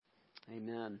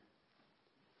Amen.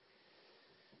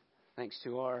 Thanks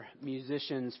to our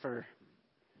musicians for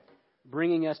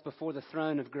bringing us before the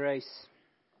throne of grace.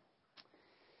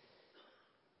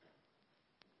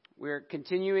 We're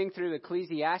continuing through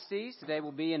Ecclesiastes. Today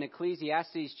we'll be in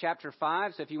Ecclesiastes chapter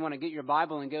 5. So if you want to get your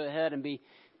Bible and go ahead and be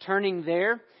turning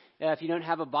there. If you don't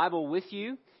have a Bible with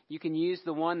you, you can use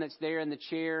the one that's there in the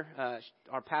chair.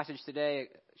 Our passage today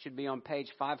should be on page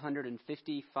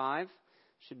 555.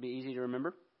 Should be easy to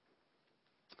remember.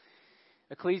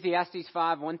 Ecclesiastes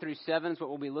 5, 1 through 7 is what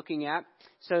we'll be looking at.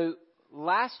 So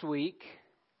last week,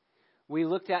 we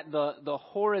looked at the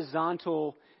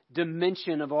horizontal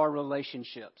dimension of our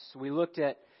relationships. We looked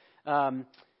at, and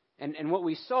what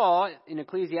we saw in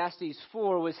Ecclesiastes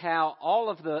 4 was how all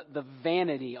of the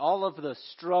vanity, all of the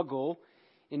struggle,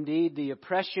 indeed the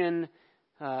oppression,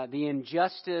 the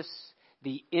injustice,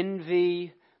 the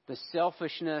envy, the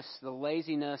selfishness, the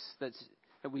laziness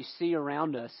that we see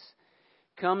around us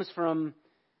comes from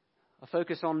a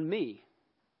focus on me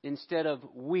instead of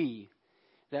we.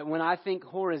 That when I think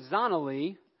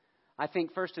horizontally, I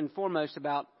think first and foremost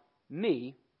about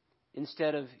me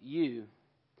instead of you.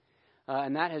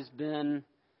 And that has been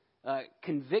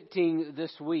convicting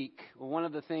this week. One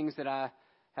of the things that I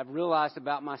have realized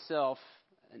about myself,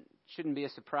 and shouldn't be a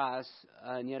surprise,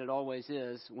 and yet it always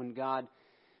is, when God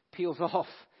peels off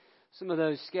some of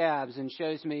those scabs and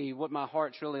shows me what my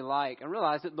heart's really like. I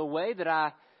realize that the way that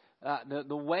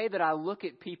I look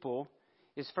at people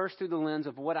is first through the lens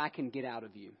of what I can get out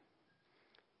of you.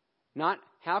 Not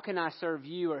how can I serve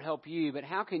you or help you, but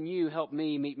how can you help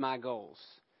me meet my goals?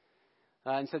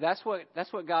 And so that's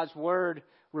what God's Word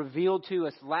revealed to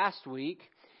us last week.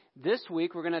 This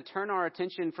week we're going to turn our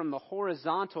attention from the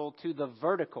horizontal to the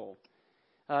vertical,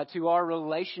 to our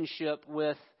relationship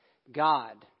with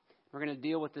God. We're going to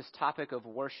deal with this topic of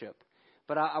worship.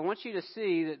 But I want you to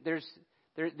see that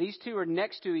these two are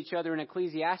next to each other in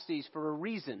Ecclesiastes for a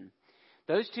reason.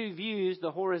 Those two views,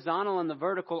 the horizontal and the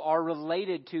vertical, are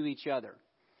related to each other.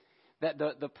 That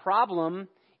the problem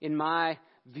in my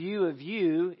view of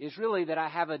you is really that I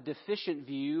have a deficient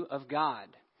view of God.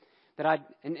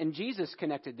 And Jesus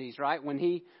connected these, right? When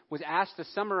he was asked to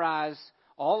summarize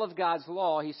all of God's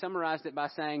law, he summarized it by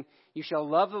saying, you shall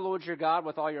love the Lord your God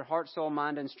with all your heart, soul,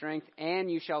 mind, and strength, and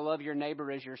you shall love your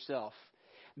neighbor as yourself.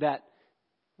 That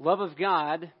love of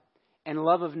God and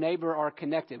love of neighbor are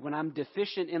connected. When I'm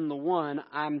deficient in the one,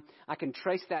 I can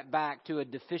trace that back to a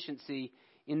deficiency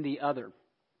in the other.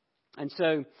 And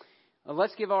so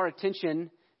let's give our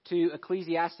attention to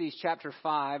Ecclesiastes chapter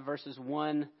 5, verses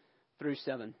 1 through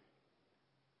 7.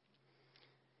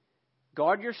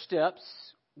 Guard your steps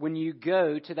when you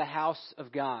go to the house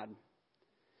of God.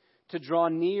 To draw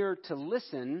near to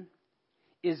listen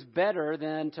is better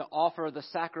than to offer the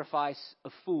sacrifice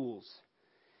of fools,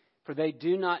 for they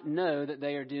do not know that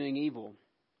they are doing evil.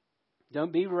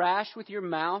 Don't be rash with your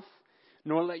mouth,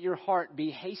 nor let your heart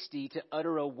be hasty to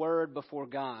utter a word before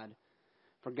God.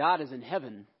 For God is in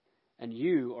heaven, and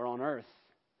you are on earth.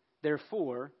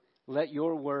 Therefore, let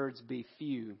your words be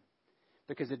few,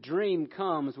 because a dream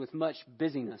comes with much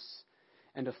busyness,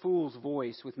 and a fool's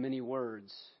voice with many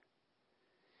words.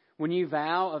 When you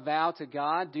vow a vow to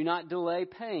God, do not delay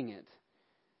paying it,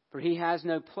 for he has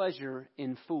no pleasure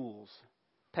in fools.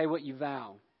 Pay what you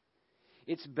vow.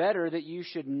 It's better that you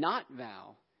should not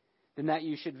vow than that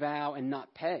you should vow and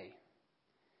not pay.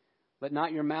 Let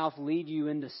not your mouth lead you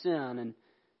into sin, and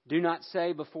do not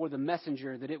say before the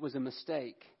messenger that it was a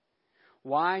mistake.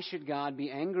 Why should God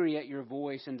be angry at your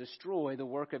voice and destroy the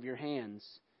work of your hands?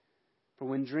 For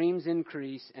when dreams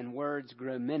increase and words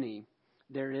grow many,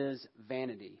 there is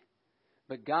vanity.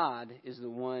 But God is the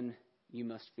one you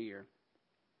must fear.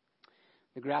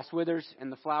 The grass withers and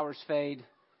the flowers fade,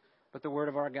 but the word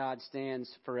of our God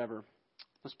stands forever.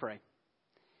 Let's pray.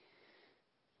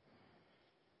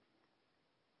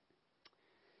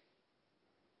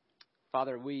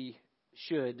 Father, we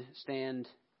should stand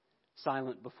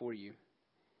silent before you.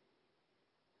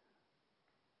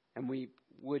 And we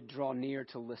would draw near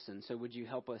to listen. So would you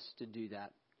help us to do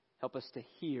that? Help us to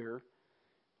hear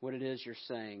what it is you're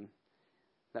saying,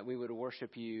 that we would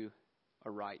worship you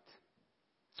aright.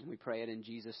 And we pray it in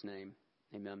Jesus' name.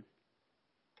 Amen.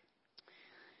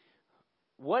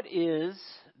 What is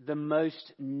the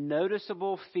most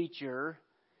noticeable feature,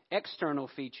 external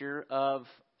feature, of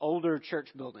older church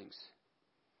buildings?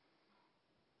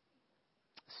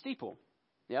 Steeple.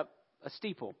 Yep, a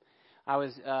steeple. I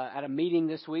was at a meeting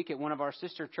this week at one of our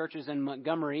sister churches in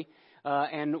Montgomery,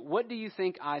 and what do you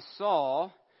think I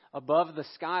saw above the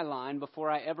skyline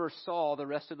before I ever saw the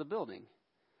rest of the building?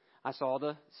 I saw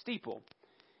the steeple.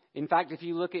 In fact, if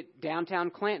you look at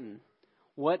downtown Clanton,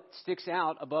 what sticks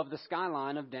out above the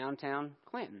skyline of downtown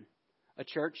Clanton? A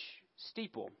church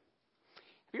steeple.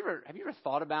 Have you ever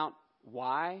thought about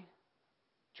why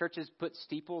churches put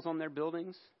steeples on their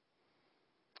buildings?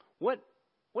 What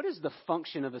is the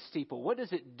function of a steeple? What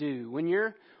does it do? When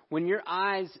your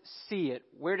eyes see it,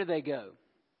 where do they go?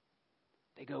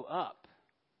 They go up.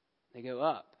 They go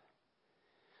up.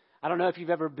 I don't know if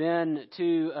you've ever been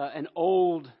to an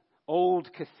old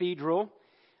cathedral.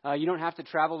 You don't have to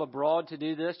travel abroad to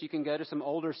do this. You can go to some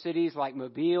older cities like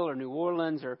Mobile or New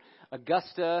Orleans or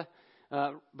Augusta.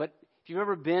 But if you've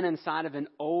ever been inside of an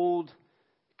old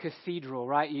cathedral,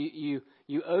 right, you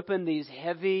open these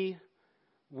heavy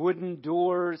wooden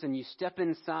doors and you step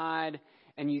inside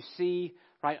and you see,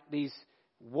 right, these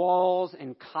walls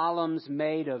and columns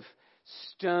made of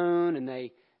stone, and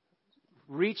they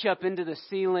reach up into the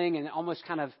ceiling, and almost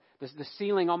kind of the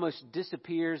ceiling almost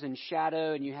disappears in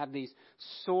shadow, and you have these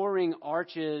soaring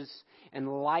arches and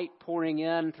light pouring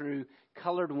in through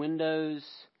colored windows.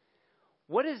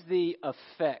 What is the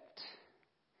effect?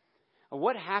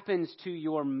 What happens to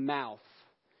your mouth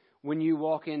when you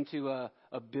walk into a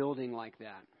building like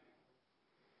that?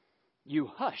 You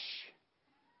hush,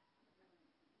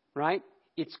 right?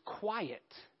 It's quiet.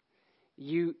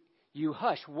 You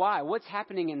hush. Why? What's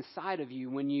happening inside of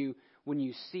you when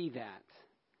you see that?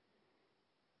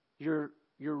 You're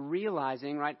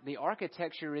realizing, right, the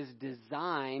architecture is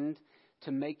designed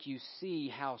to make you see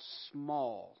how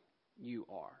small you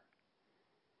are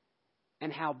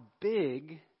and how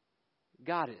big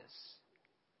God is.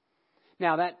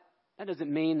 Now, that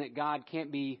doesn't mean that God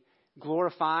can't be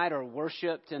glorified or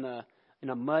worshipped in a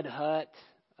mud hut,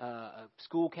 a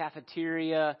school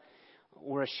cafeteria,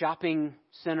 or a shopping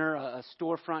center, a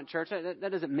storefront church.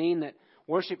 That doesn't mean that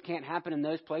worship can't happen in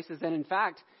those places. And in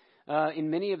fact, in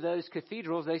many of those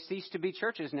cathedrals, they cease to be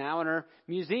churches now and are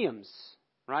museums,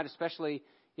 right? Especially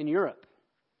in Europe.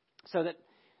 So that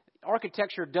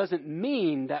architecture doesn't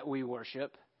mean that we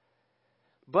worship,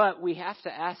 but we have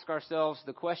to ask ourselves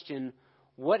the question,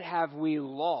 what have we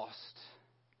lost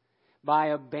by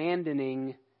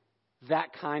abandoning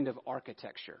that kind of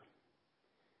architecture?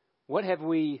 What have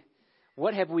we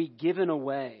given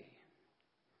away?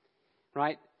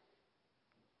 Right?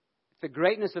 The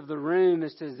greatness of the room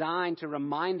is designed to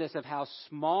remind us of how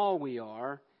small we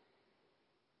are.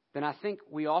 Then I think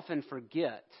we often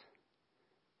forget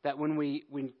that when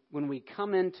we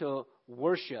come into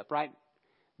worship, right?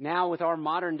 Now with our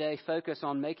modern day focus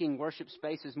on making worship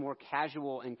spaces more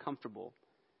casual and comfortable,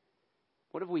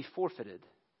 what have we forfeited?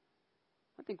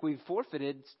 I think we've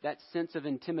forfeited that sense of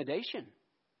intimidation.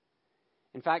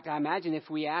 In fact, I imagine if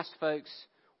we asked folks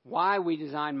why we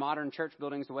design modern church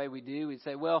buildings the way we do, we'd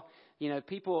say, well,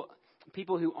 people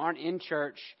who aren't in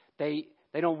church, they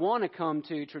don't want to come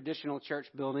to traditional church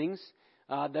buildings.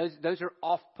 Those are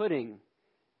off-putting.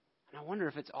 And I wonder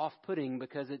if it's off-putting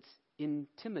because it's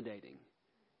intimidating.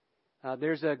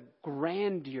 There's a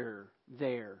grandeur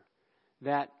there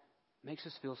that makes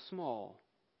us feel small.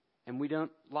 And we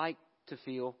don't like to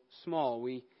feel small.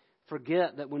 We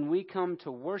forget that when we come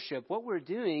to worship, what we're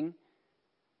doing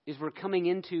is we're coming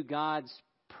into God's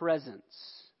presence.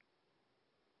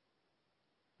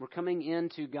 We're coming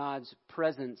into God's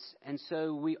presence. And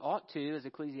so we ought to, as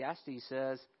Ecclesiastes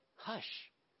says, hush.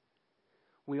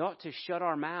 We ought to shut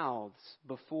our mouths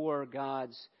before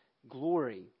God's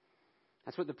glory.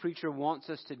 That's what the preacher wants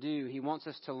us to do. He wants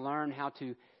us to learn how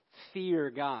to fear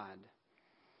God.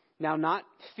 Now, not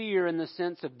fear in the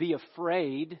sense of be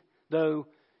afraid, though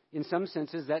in some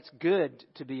senses that's good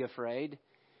to be afraid.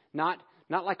 Not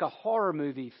like a horror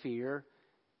movie fear,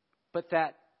 but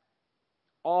that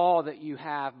awe that you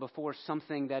have before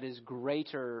something that is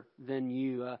greater than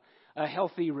you. A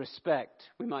healthy respect,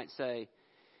 we might say.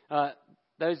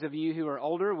 Those of you who are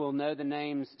older will know the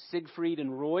names Siegfried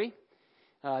and Roy,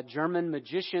 German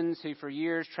magicians who for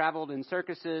years traveled in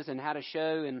circuses and had a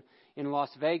show in Las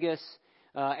Vegas.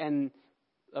 And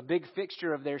a big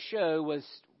fixture of their show was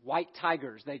white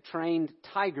tigers. They trained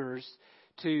tigers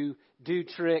to do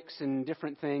tricks and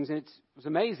different things. And it was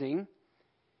amazing.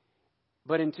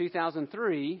 But in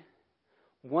 2003,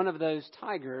 one of those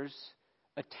tigers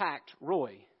attacked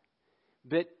Roy,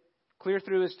 bit clear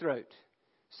through his throat,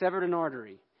 severed an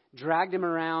artery, dragged him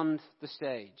around the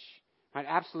stage. Right?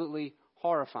 Absolutely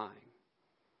horrifying.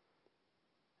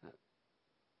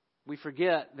 We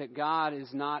forget that God is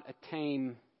not a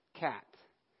tame cat.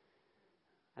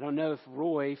 I don't know if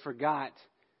Roy forgot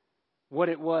what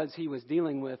it was he was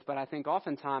dealing with, but I think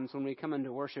oftentimes when we come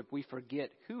into worship, we forget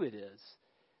who it is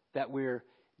that we're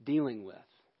dealing with.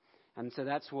 And so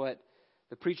that's what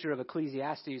the preacher of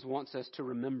Ecclesiastes wants us to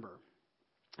remember.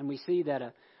 And we see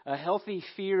that A healthy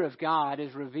fear of God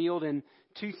is revealed in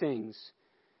two things.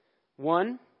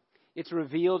 One, it's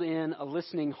revealed in a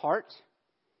listening heart.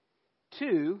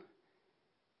 Two,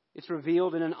 it's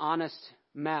revealed in an honest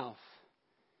mouth.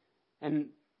 And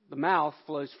the mouth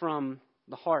flows from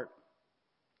the heart.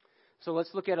 So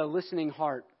let's look at a listening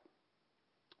heart.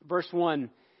 Verse 1,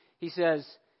 he says,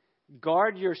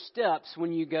 guard your steps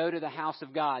when you go to the house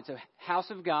of God. So house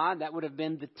of God, that would have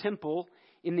been the temple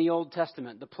in the Old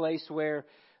Testament, the place where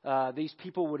these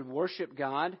people would worship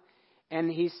God. And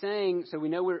he's saying, so we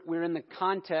know we're in the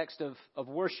context of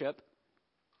worship.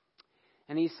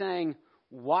 And he's saying,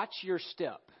 watch your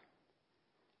step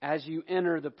as you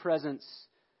enter the presence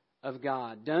of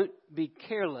God. Don't be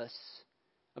careless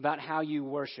about how you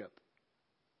worship.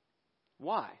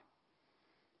 Why?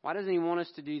 Why doesn't he want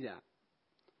us to do that?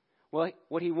 Well,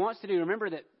 what he wants to do, remember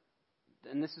that,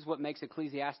 and this is what makes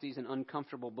Ecclesiastes an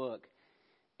uncomfortable book,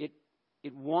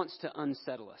 it wants to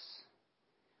unsettle us,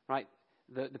 right?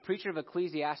 The preacher of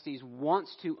Ecclesiastes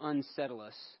wants to unsettle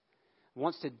us,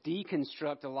 wants to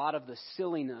deconstruct a lot of the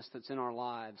silliness that's in our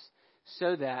lives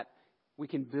so that we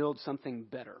can build something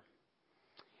better.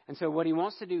 And so what he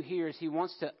wants to do here is he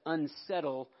wants to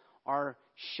unsettle our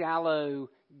shallow,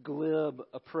 glib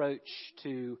approach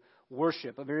to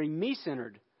worship, a very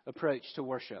me-centered approach to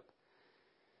worship,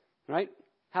 right?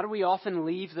 How do we often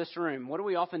leave this room? What do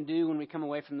we often do when we come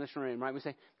away from this room, right? We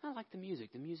say, I like the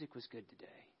music. The music was good today.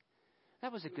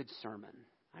 That was a good sermon.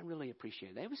 I really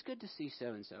appreciate it. It was good to see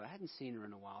so-and-so. I hadn't seen her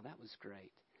in a while. That was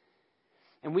great.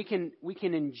 And we can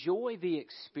enjoy the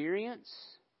experience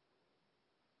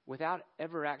without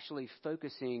ever actually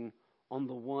focusing on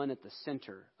the one at the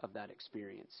center of that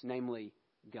experience, namely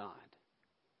God.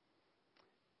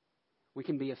 We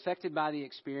can be affected by the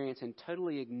experience and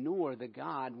totally ignore the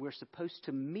God we're supposed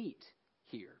to meet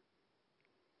here.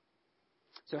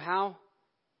 So how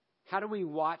do we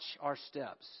watch our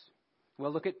steps?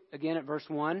 Well, look again at verse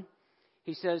 1.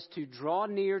 He says, to draw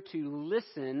near to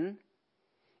listen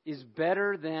is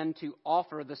better than to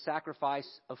offer the sacrifice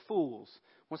of fools.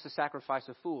 What's the sacrifice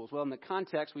of fools? Well, in the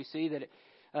context, we see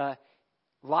that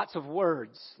lots of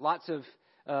words, lots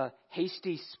of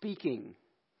hasty speaking.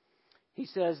 He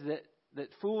says that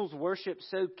fools worship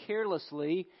so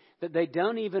carelessly that they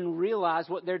don't even realize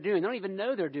what they're doing. They don't even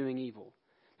know they're doing evil.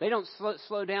 They don't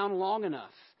slow down long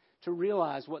enough to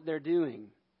realize what they're doing.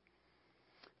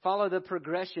 Follow the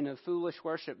progression of foolish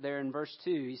worship there in verse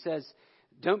 2. He says,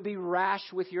 don't be rash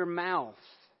with your mouth.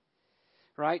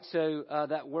 Right? So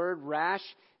that word rash,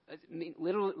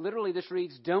 literally this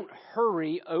reads, don't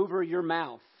hurry over your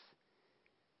mouth.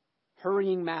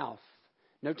 Hurrying mouth.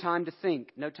 No time to think,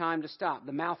 no time to stop.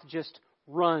 The mouth just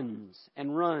runs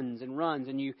and runs and runs,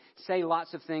 and you say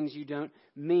lots of things you don't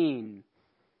mean.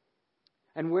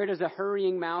 And where does a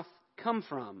hurrying mouth come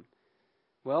from?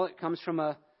 Well, it comes from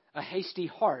a hasty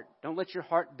heart. Don't let your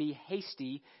heart be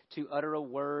hasty to utter a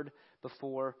word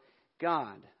before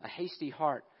God. A hasty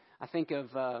heart. I think of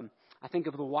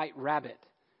the White Rabbit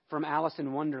from Alice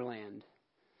in Wonderland.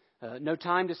 No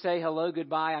time to say hello,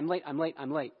 goodbye. I'm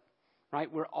late. Right?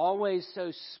 We're always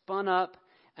so spun up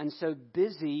and so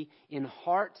busy in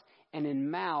heart and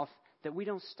in mouth that we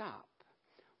don't stop.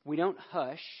 We don't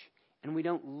hush and we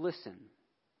don't listen.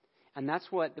 And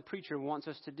that's what the preacher wants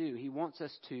us to do. He wants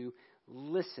us to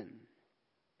listen.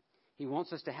 He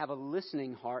wants us to have a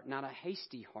listening heart, not a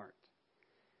hasty heart.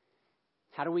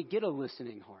 How do we get a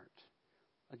listening heart?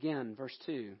 Again, verse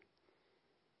 2.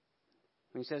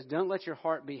 He says, don't let your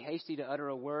heart be hasty to utter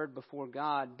a word before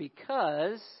God,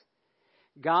 because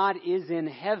God is in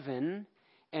heaven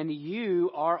and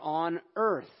you are on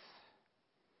earth.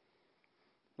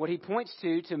 What he points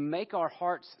to make our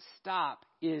hearts stop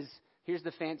is, here's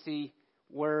the fancy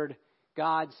word,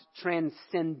 God's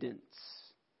transcendence.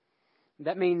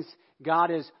 That means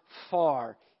God is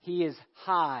far. He is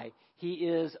high. He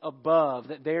is above.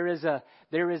 That there is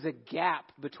a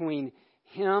gap between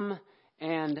him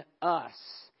and us.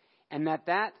 And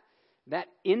that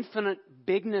infinite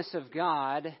bigness of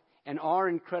God and our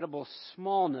incredible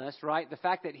smallness, right? The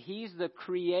fact that he's the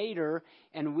creator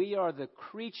and we are the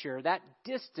creature, that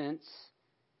distance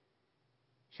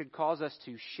should cause us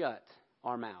to shut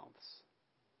our mouths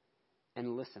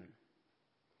and listen.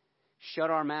 Shut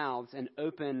our mouths and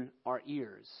open our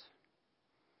ears.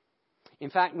 In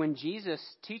fact, when Jesus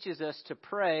teaches us to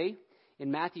pray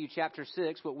in Matthew chapter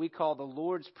 6, what we call the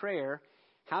Lord's Prayer,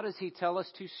 how does he tell us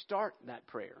to start that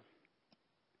prayer?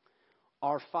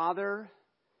 Our Father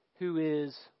who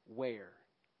is where?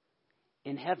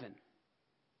 In heaven.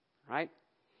 Right?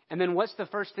 And then what's the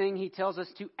first thing he tells us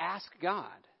to ask God?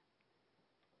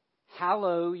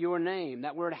 Hallow your name.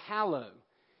 That word hallow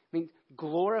means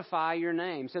glorify your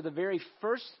name. So the very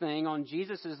first thing on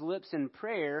Jesus' lips in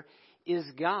prayer is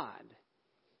God,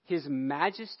 His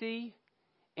majesty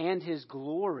and His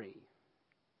glory.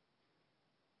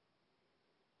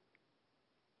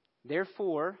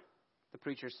 Therefore, the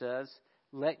preacher says,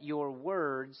 let your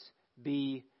words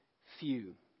be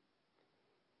few.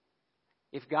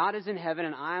 If God is in heaven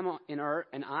and I am in earth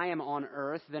and I am on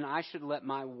earth, then I should let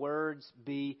my words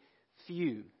be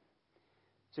few.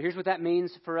 So here's what that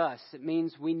means for us. It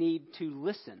means we need to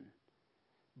listen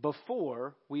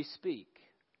before we speak.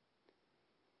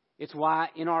 It's why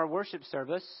in our worship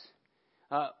service,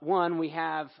 we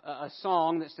have a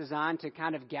song that's designed to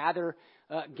kind of gather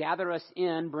us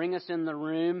in, bring us in the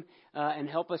room, and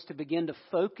help us to begin to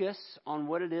focus on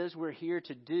what it is we're here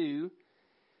to do.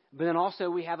 But then also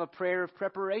we have a prayer of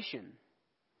preparation.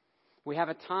 We have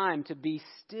a time to be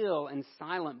still and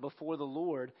silent before the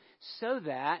Lord so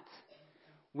that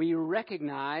we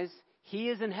recognize He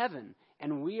is in heaven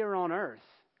and we are on earth.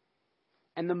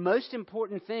 And the most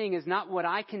important thing is not what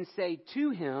I can say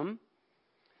to Him.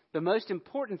 The most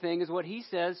important thing is what He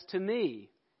says to me.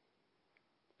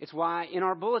 It's why in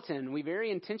our bulletin we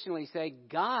very intentionally say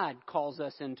God calls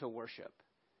us into worship.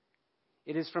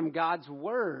 It is from God's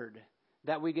Word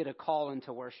that we get a call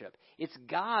into worship. It's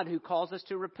God who calls us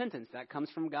to repentance. That comes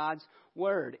from God's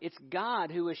Word. It's God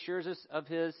who assures us of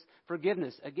His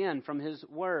forgiveness, again, from His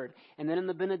Word. And then in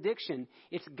the benediction,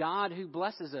 it's God who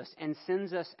blesses us and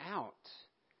sends us out.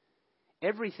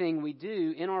 Everything we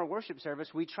do in our worship service,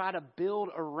 we try to build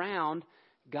around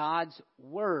God's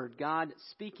Word, God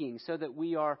speaking, so that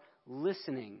we are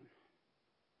listening.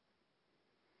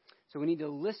 So we need to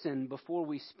listen before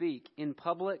we speak in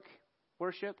public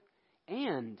worship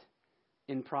and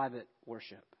in private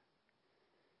worship.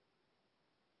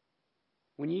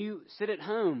 When you sit at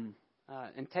home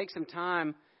and take some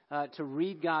time to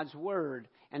read God's Word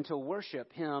and to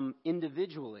worship Him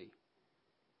individually,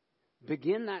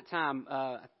 begin that time.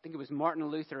 I think it was Martin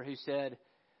Luther who said,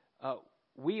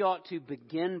 we ought to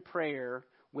begin prayer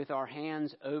with our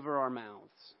hands over our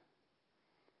mouths.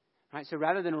 All right, so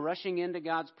rather than rushing into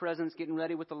God's presence, getting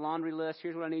ready with the laundry list,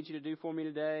 here's what I need you to do for me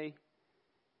today.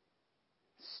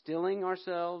 Stilling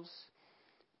ourselves,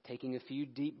 taking a few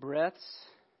deep breaths.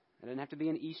 It doesn't have to be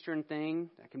an Eastern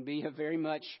thing. That can be a very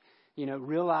much,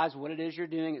 realize what it is you're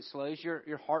doing. It slows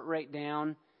your heart rate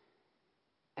down.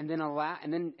 And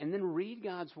then read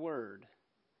God's Word.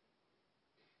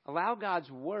 Allow God's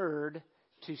Word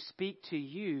to speak to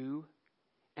you,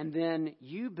 and then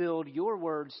you build your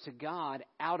words to God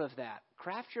out of that.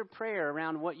 Craft your prayer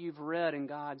around what you've read in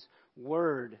God's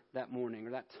Word that morning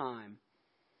or that time.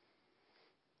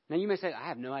 Now you may say, I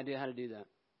have no idea how to do that.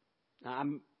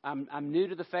 I'm new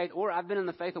to the faith, or I've been in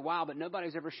the faith a while, but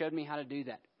nobody's ever showed me how to do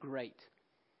that. Great.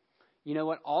 You know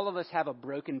what? All of us have a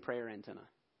broken prayer antenna,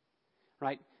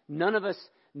 right? None of us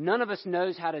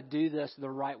knows how to do this the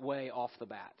right way off the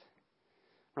bat,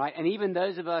 right? And even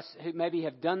those of us who maybe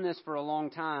have done this for a long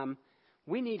time,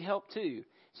 we need help too.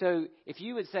 So if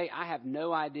you would say, I have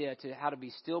no idea how to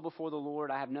be still before the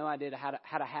Lord, I have no idea how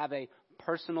to have a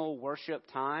personal worship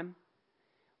time,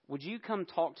 would you come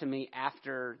talk to me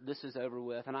after this is over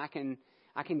with, and I can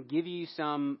give you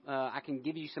some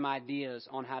ideas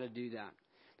on how to do that.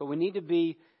 But we need to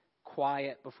be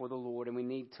quiet before the Lord, and we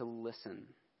need to listen.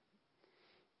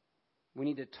 We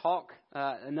need to talk.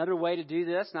 Another way to do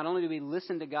this, not only do we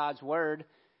listen to God's Word,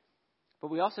 but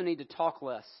we also need to talk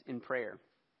less in prayer.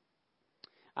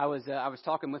 I was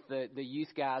talking with the youth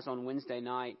guys on Wednesday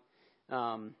night,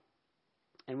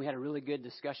 and we had a really good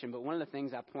discussion. But one of the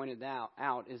things I pointed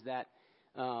out is that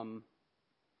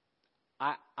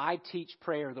I teach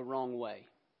prayer the wrong way.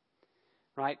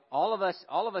 Right? All of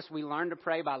us, we learn to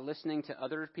pray by listening to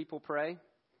other people pray.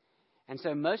 And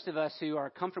so most of us who are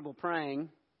comfortable praying,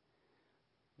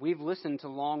 we've listened to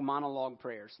long monologue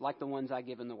prayers like the ones I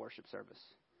give in the worship service.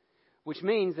 Which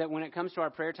means that when it comes to our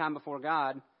prayer time before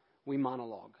God, we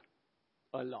monologue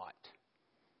a lot.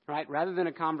 Right? Rather than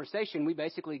a conversation, we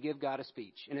basically give God a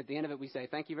speech. And at the end of it, we say,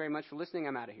 thank you very much for listening.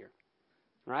 I'm out of here.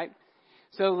 Right?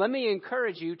 So let me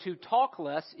encourage you to talk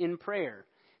less in prayer.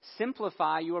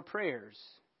 Simplify your prayers.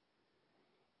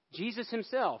 Jesus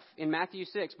himself in Matthew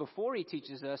 6, before he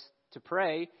teaches us to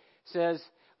pray, says,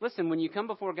 listen, when you come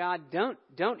before God,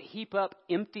 don't heap up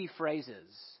empty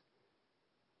phrases.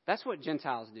 That's what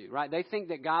Gentiles do, right? They think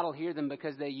that God will hear them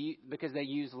because they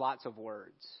use lots of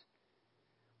words.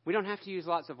 We don't have to use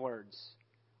lots of words.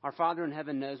 Our Father in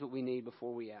heaven knows what we need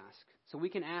before we ask. So we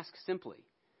can ask simply.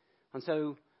 And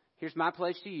so here's my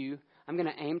pledge to you. I'm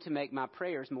going to aim to make my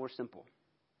prayers more simple.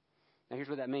 Now, here's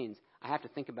what that means. I have to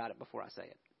think about it before I say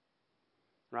it,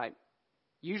 right?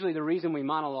 usually the reason we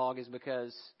monologue is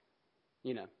because,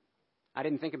 I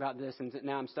didn't think about this and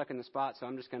now I'm stuck in the spot, so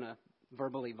I'm just going to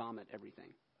verbally vomit everything,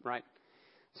 right?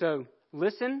 So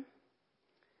listen,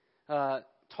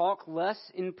 talk less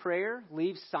in prayer,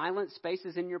 leave silent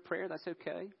spaces in your prayer. That's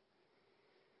okay.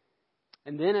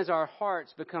 And then as our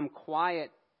hearts become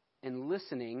quiet and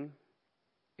listening,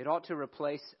 it ought to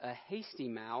replace a hasty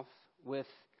mouth with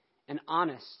an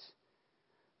honest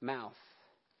mouth.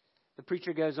 The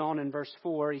preacher goes on in verse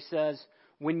 4. He says,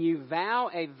 when you vow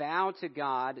a vow to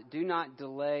God, do not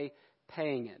delay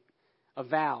paying it. A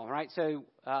vow, right? So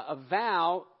a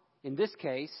vow, in this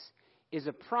case, is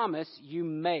a promise you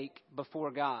make before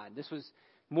God. This was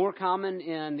more common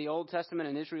in the Old Testament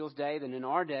in Israel's day than in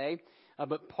our day.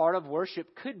 But part of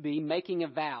worship could be making a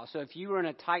vow. So if you were in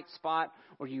a tight spot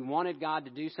or you wanted God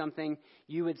to do something,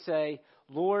 you would say,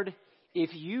 Lord,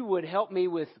 if you would help me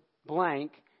with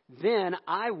blank, then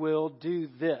I will do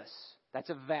this.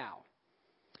 That's a vow.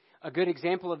 A good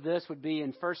example of this would be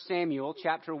in 1 Samuel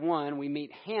chapter 1. We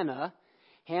meet Hannah.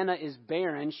 Hannah is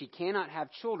barren. She cannot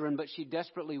have children, but she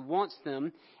desperately wants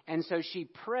them. And so she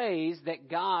prays that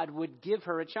God would give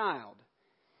her a child.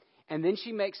 And then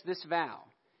she makes this vow.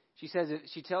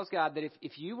 She tells God that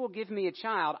if you will give me a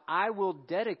child, I will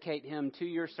dedicate him to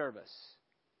your service.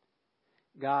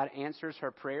 God answers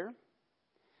her prayer.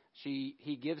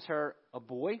 He gives her a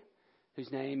boy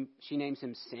whose name, she names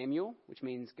him Samuel, which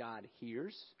means God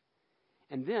hears.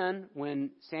 And then when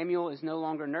Samuel is no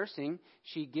longer nursing,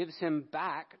 she gives him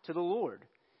back to the Lord.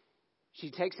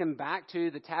 She takes him back to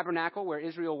the tabernacle where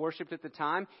Israel worshipped at the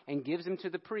time and gives him to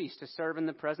the priest to serve in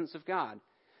the presence of God.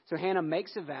 So Hannah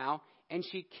makes a vow, and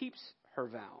she keeps her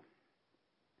vow.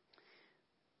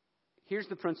 Here's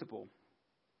the principle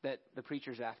that the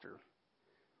preacher's after.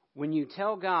 When you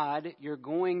tell God you're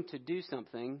going to do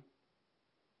something,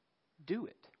 do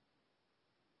it.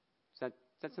 It's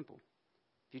that simple.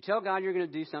 If you tell God you're going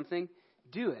to do something,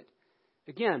 do it.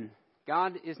 Again,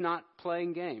 God is not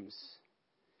playing games.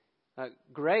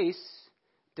 Grace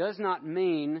does not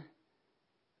mean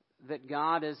that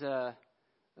God is a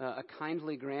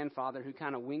kindly grandfather who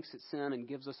kind of winks at sin and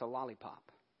gives us a lollipop.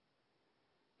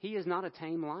 He is not a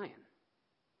tame lion.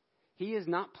 He is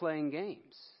not playing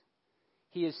games.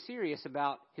 He is serious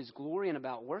about his glory and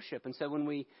about worship. And so when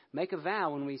we make a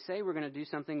vow, when we say we're going to do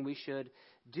something, we should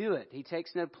do it. He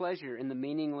takes no pleasure in the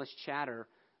meaningless chatter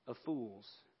of fools.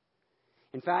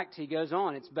 In fact, he goes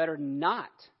on, it's better not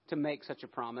to make such a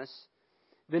promise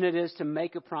than it is to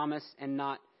make a promise and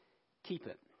not keep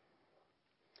it.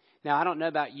 Now, I don't know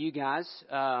about you guys.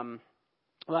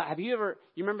 Have you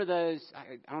remember those,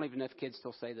 I don't even know if kids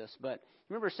still say this, but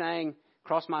you remember saying,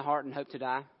 cross my heart and hope to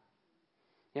die?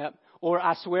 Yep. Or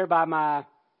I swear by my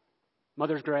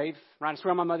mother's grave, right? I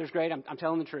swear on my mother's grave, I'm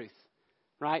telling the truth,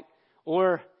 right?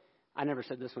 Or, I never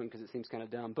said this one because it seems kind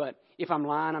of dumb, but if I'm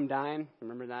lying, I'm dying.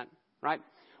 Remember that, right?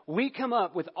 We come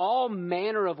up with all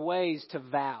manner of ways to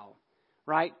vow,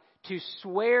 right? To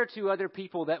swear to other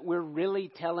people that we're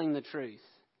really telling the truth.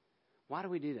 Why do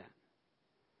we do that?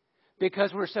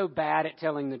 Because we're so bad at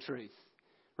telling the truth,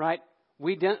 right?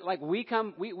 We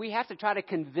have to try to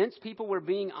convince people we're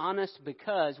being honest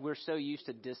because we're so used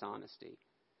to dishonesty.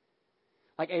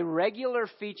 Like a regular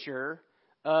feature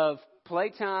of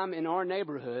playtime in our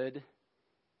neighborhood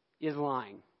is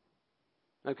lying.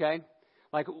 Okay?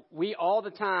 Like we all the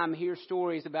time hear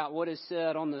stories about what is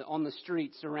said on the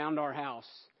streets around our house.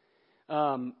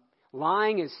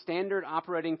 Lying is standard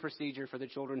operating procedure for the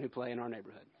children who play in our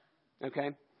neighborhood. Okay?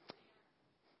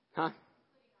 Huh?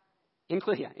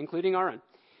 Including our own.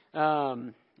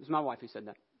 It was my wife who said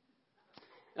that.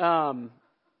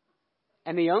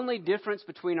 And the only difference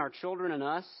between our children and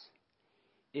us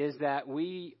is that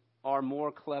we are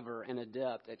more clever and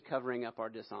adept at covering up our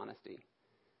dishonesty.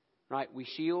 Right? We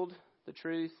shield the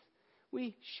truth.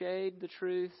 We shade the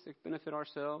truth to benefit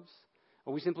ourselves.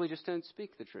 Or we simply just don't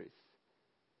speak the truth.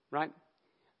 Right?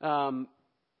 And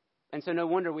so no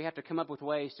wonder we have to come up with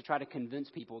ways to try to convince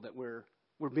people that we're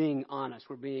being honest.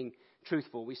 We're being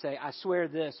truthful. We say, I swear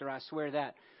this or I swear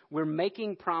that. We're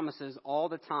making promises all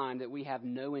the time that we have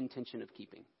no intention of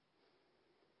keeping.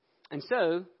 And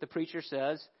so the preacher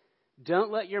says,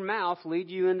 don't let your mouth lead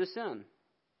you into sin.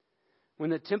 When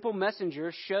the temple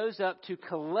messenger shows up to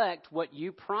collect what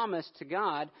you promised to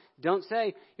God, don't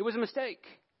say, it was a mistake.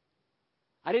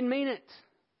 I didn't mean it.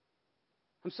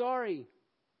 I'm sorry.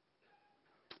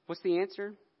 What's the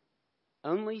answer?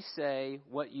 Only say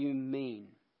what you mean.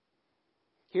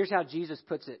 Here's how Jesus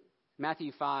puts it.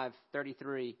 Matthew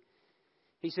 5:33.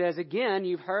 He says, again,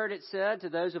 you've heard it said to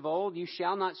those of old, you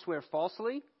shall not swear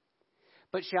falsely,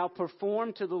 but shall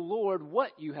perform to the Lord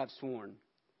what you have sworn.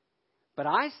 But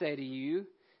I say to you,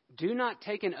 do not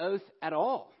take an oath at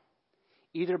all,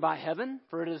 either by heaven,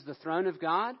 for it is the throne of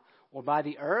God, or by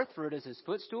the earth, for it is his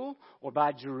footstool, or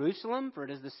by Jerusalem, for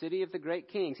it is the city of the great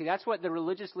king. See, that's what the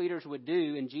religious leaders would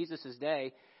do in Jesus'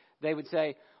 day. They would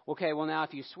say, okay, well now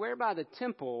if you swear by the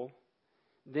temple,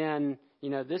 then,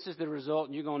 this is the result,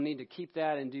 and you're going to need to keep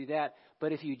that and do that.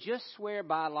 But if you just swear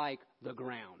by, like, the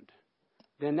ground,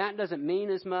 then that doesn't mean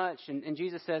as much. And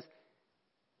Jesus says,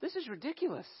 this is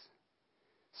ridiculous.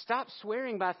 Stop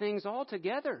swearing by things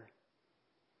altogether.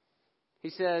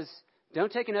 He says,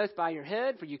 don't take an oath by your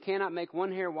head, for you cannot make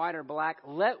one hair white or black.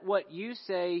 Let what you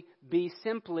say be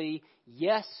simply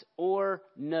yes or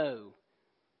no.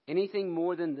 Anything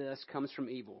more than this comes from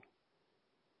evil.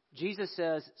 Jesus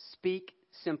says, speak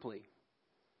simply.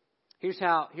 Here's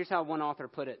how one author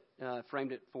put it,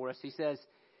 framed it for us. He says,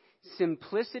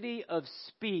 simplicity of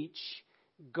speech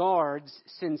guards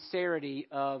sincerity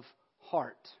of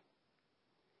heart.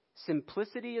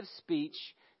 Simplicity of speech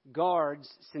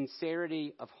guards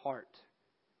sincerity of heart.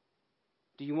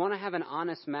 Do you want to have an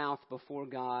honest mouth before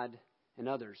God and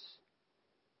others?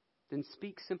 Then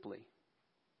speak simply.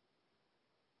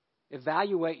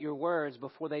 Evaluate your words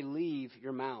before they leave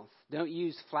your mouth. Don't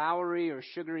use flowery or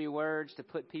sugary words to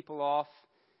put people off.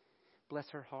 Bless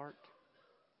her heart.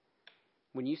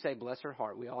 When you say bless her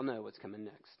heart, we all know what's coming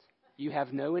next. You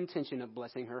have no intention of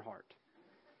blessing her heart.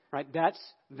 Right?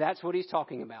 That's what he's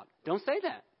talking about. Don't say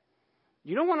that.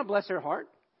 You don't want to bless her heart.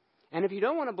 And if you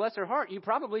don't want to bless her heart, you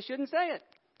probably shouldn't say it.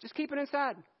 Just keep it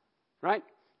inside. Right?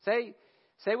 Say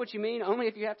what you mean only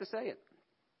if you have to say it.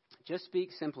 Just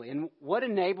speak simply. And what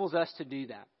enables us to do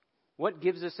that? What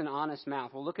gives us an honest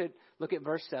mouth? Well, look at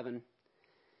verse 7.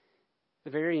 The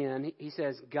very end, he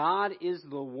says, God is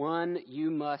the one you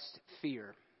must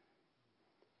fear.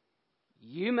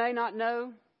 You may not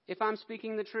know if I'm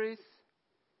speaking the truth.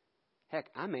 Heck,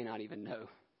 I may not even know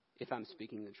if I'm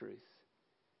speaking the truth.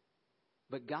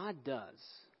 But God does.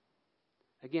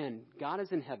 Again, God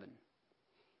is in heaven.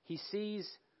 He sees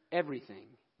everything.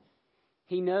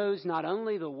 He knows not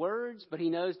only the words, but he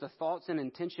knows the thoughts and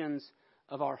intentions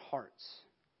of our hearts.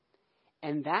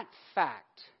 And that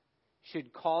fact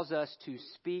should cause us to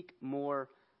speak more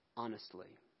honestly.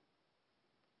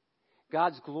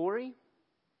 God's glory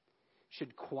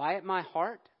should quiet my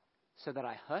heart so that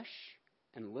I hush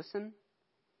and listen.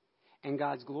 And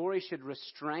God's glory should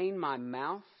restrain my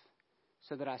mouth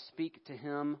so that I speak to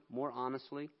him more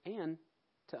honestly and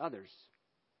to others.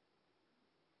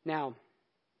 Now,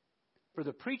 for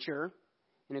the preacher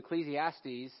in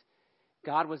Ecclesiastes,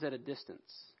 God was at a distance.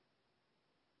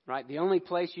 Right? The only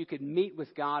place you could meet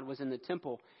with God was in the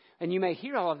temple. And you may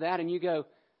hear all of that and you go,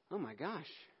 oh my gosh,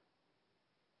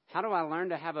 how do I learn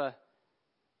to have a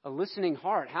listening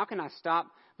heart? How can I stop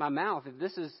my mouth? If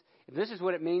this is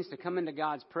what it means to come into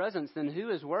God's presence, then who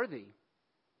is worthy?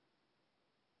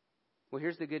 Well,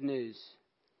 here's the good news.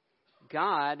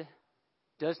 God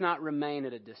does not remain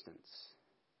at a distance.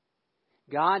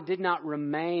 God did not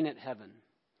remain at heaven.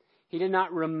 He did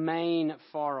not remain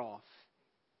far off.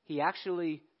 He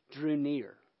actually drew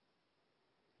near.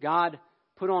 God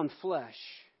put on flesh.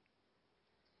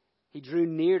 He drew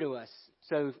near to us.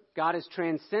 So God is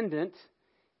transcendent.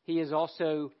 He is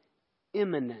also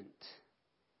immanent.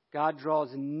 God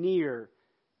draws near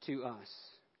to us.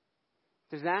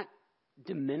 Does that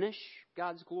diminish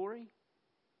God's glory?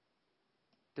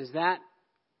 Does that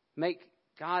make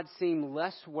God seem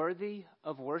less worthy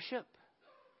of worship?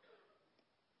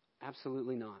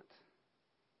 Absolutely not.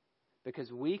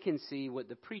 Because we can see what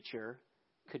the preacher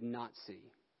could not see.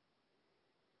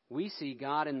 We see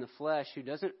God in the flesh who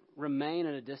doesn't remain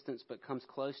at a distance but comes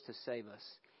close to save us.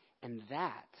 And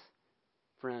that,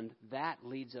 friend, that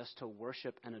leads us to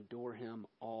worship and adore him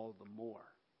all the more.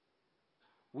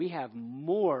 We have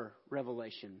more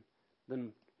revelation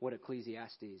than what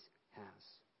Ecclesiastes has.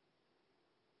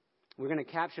 We're going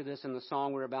to capture this in the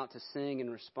song we're about to sing in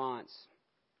response.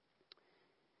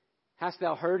 Hast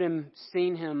thou heard him,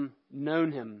 seen him,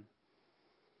 known him?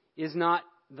 Is not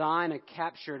thine a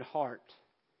captured heart?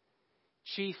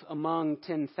 Chief among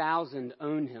 10,000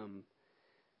 own him.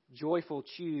 Joyful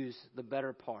choose the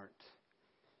better part.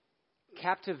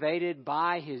 Captivated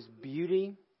by his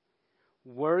beauty,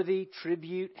 worthy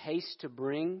tribute haste to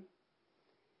bring.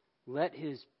 Let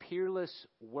his peerless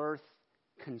worth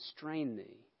constrain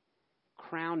thee.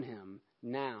 Crown him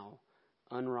now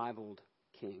unrivaled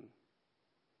king.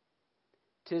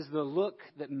 'Tis the look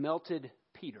that melted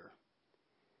Peter.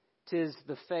 'Tis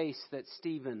the face that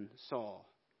Stephen saw.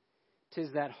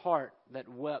 'Tis that heart that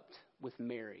wept with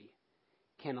Mary,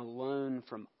 can alone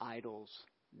from idols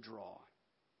draw.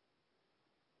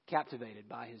 Captivated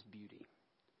by his beauty,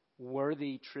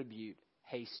 worthy tribute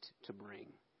haste to bring.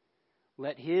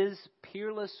 Let his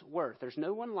peerless worth, there's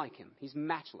no one like him, he's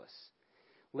matchless.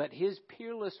 Let his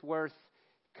peerless worth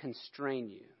constrain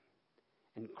you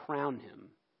and crown him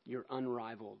your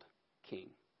unrivaled king.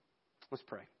 Let's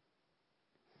pray.